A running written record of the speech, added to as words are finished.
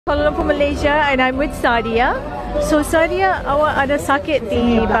Kuala Lumpur Malaysia, and I'm with Sadia. So Sadia, awak ada sakit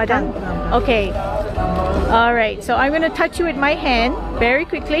di badan? Okay. Alright, so I'm going to touch you with my hand very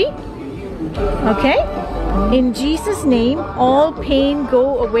quickly. Okay? In Jesus' name, all pain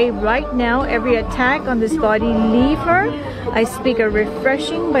go away right now. Every attack on this body, leave her. I speak a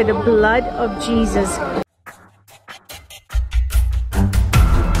refreshing by the blood of Jesus.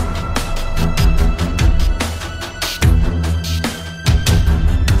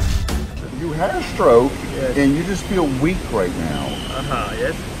 You had a stroke, yes, and you just feel weak right now.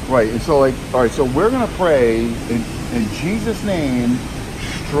 Yes. Right, and so all right, so we're gonna pray in Jesus' name.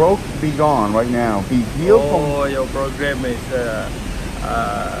 Stroke be gone right now. Be healed from. Your program is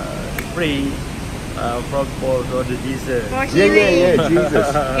free for Jesus. Yeah, Jesus.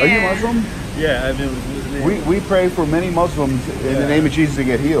 Are you Muslim? Yeah, I'm Muslim. We pray for many Muslims in the name of Jesus to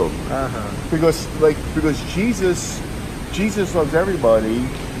get healed. Because Jesus loves everybody,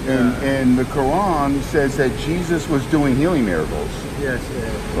 and the Quran says that Jesus was doing healing miracles. Yes.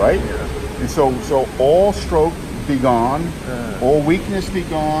 Right? Yeah. And so all stroke be gone, all weakness be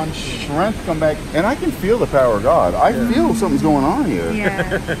gone, strength come back, and I can feel the power of God. I feel something's going on here.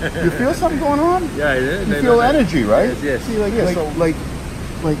 Yeah. You feel something going on? Yeah, you feel energy, right? Yes. See, like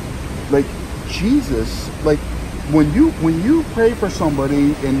Jesus, like when you pray for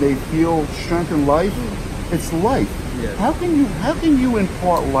somebody and they feel strength in life, it's life. Yes. How can you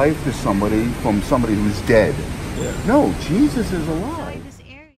impart life to somebody from somebody who's dead? Yeah. No, Jesus is alive.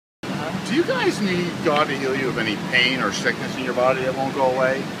 Do you guys need God to heal you of any pain or sickness in your body that won't go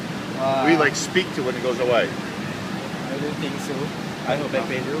away? We like speak to it and it goes away. I don't think so. I have back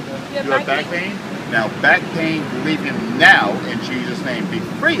pain too. You have back pain? Now back pain, leave him now in Jesus' name. Be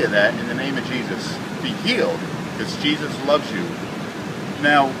free of that in the name of Jesus. Be healed because Jesus loves you.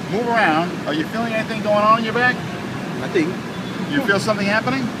 Now move around. Are you feeling anything going on in your back? Nothing. You feel something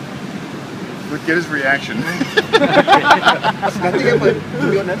happening? Look, get his reaction. Nothing happened, to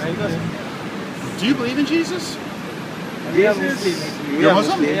be honest. Do you believe in Jesus? We are Muslim. You're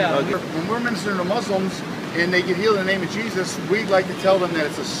Muslim? Yeah. Okay. When we're ministering to Muslims and they get healed in the name of Jesus, we'd like to tell them that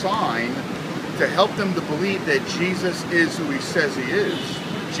it's a sign to help them to believe that Jesus is who he says he is.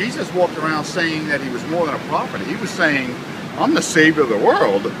 Jesus walked around saying that he was more than a prophet. He was saying, I'm the savior of the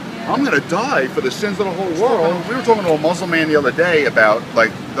world. I'm going to die for the sins of the whole world. We were talking to a Muslim man the other day about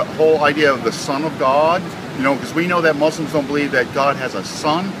like the whole idea of the Son of God, you know, because we know that Muslims don't believe that God has a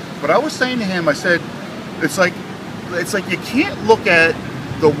son. But I was saying to him, I said, it's like you can't look at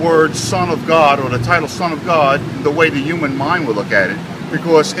the word Son of God or the title Son of God the way the human mind would look at it,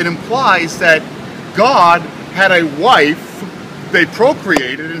 because it implies that God had a wife, they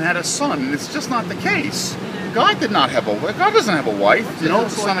procreated and had a son, and it's just not the case. God did not have God doesn't have a wife. You know, the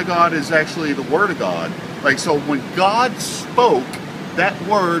Son of God is actually the Word of God. Like, so when God spoke, that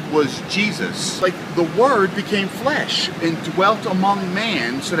word was Jesus. Like, the Word became flesh and dwelt among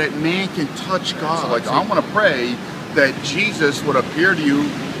man so that man can touch God. Like, I want to pray that Jesus would appear to you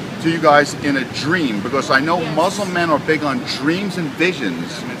guys in a dream, because I know Muslim men are big on dreams and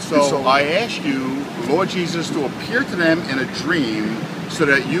visions. So I ask you, Lord Jesus, to appear to them in a dream so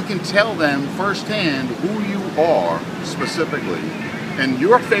that you can tell them firsthand who you are specifically. And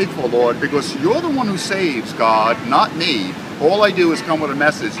you're faithful, Lord, because you're the one who saves, God, not me. All I do is come with a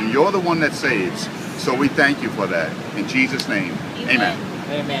message, and you're the one that saves. So we thank you for that. In Jesus' name, amen.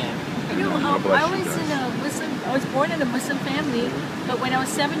 Amen. You know, I was born in a Muslim family, but when I was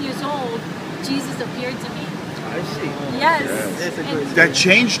 7 years old, Jesus appeared to me. I see. Yes. That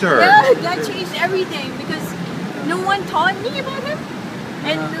changed her. Yeah, that changed everything, because no one taught me about him.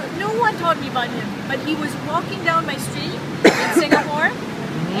 And no one taught me about him, but he was walking down my street in Singapore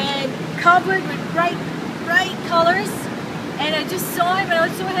and covered with bright colors, and I just saw him and I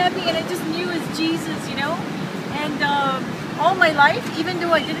was so happy, and I just knew it was Jesus, you know. And all my life, even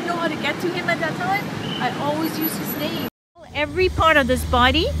though I didn't know how to get to him at that time, I always used his name. Every part of this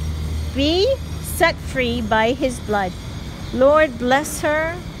body be set free by his blood. Lord, bless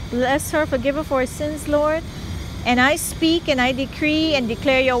her, forgive her for her sins, Lord. And I speak and I decree and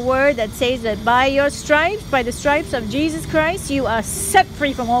declare your word that says that by your stripes, by the stripes of Jesus Christ, you are set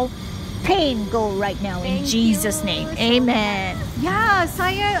free from all pain. Go right now in Jesus' name. Amen. Yeah,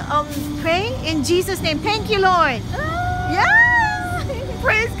 saya pray in Jesus' name. Thank you, Lord. Yeah.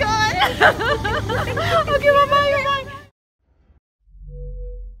 Praise God. Okay, bye-bye.